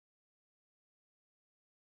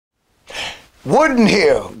Wooden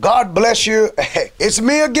here. God bless you. It's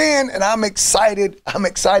me again, and I'm excited. I'm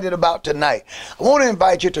excited about tonight. I want to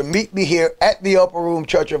invite you to meet me here at the Upper Room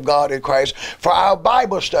Church of God in Christ for our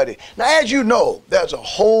Bible study. Now, as you know, there's a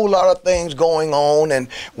whole lot of things going on, and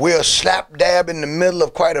we're slap dab in the middle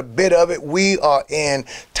of quite a bit of it. We are in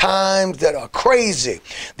times that are crazy.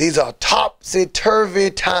 These are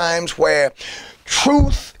topsy-turvy times where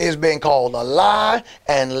truth is being called a lie,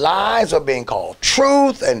 and lies are being called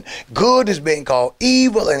truth, and good is being called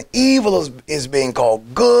evil, and evil is being called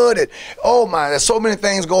good. And oh my, there's so many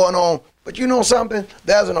things going on. But you know something?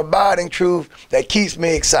 There's an abiding truth that keeps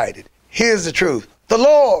me excited. Here's the truth. The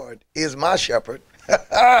Lord is my shepherd,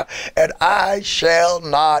 and I shall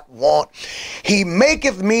not want. He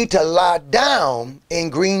maketh me to lie down in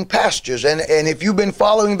green pastures. And if you've been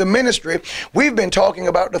following the ministry, we've been talking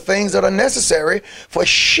about the things that are necessary for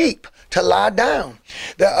sheep to lie down.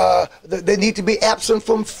 They need to be absent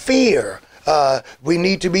from fear. We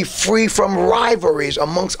need to be free from rivalries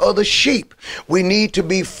amongst other sheep. We need to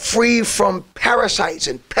be free from parasites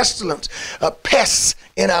and pestilence, pests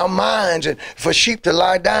in our minds. And for sheep to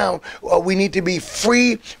lie down, we need to be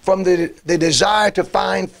free from the desire to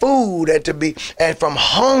find food and from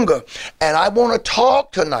hunger. And I want to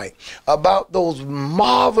talk tonight about those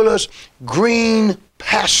marvelous green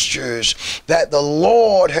pastures that the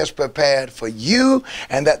Lord has prepared for you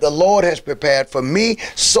and that the Lord has prepared for me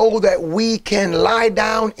so that we can lie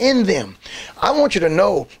down in them. I want you to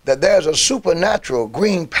know that there's a supernatural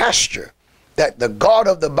green pasture that the God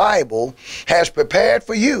of the Bible has prepared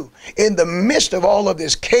for you. In the midst of all of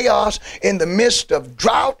this chaos, in the midst of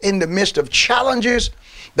drought, in the midst of challenges,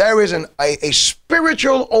 there is a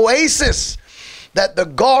spiritual oasis that the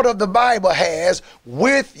God of the Bible has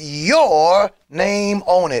with your name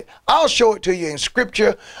on it. I'll show it to you in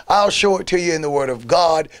Scripture. I'll show it to you in the Word of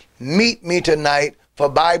God. Meet me tonight for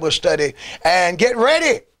Bible study and get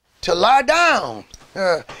ready to lie down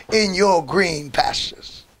in your green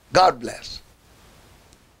pastures. God bless.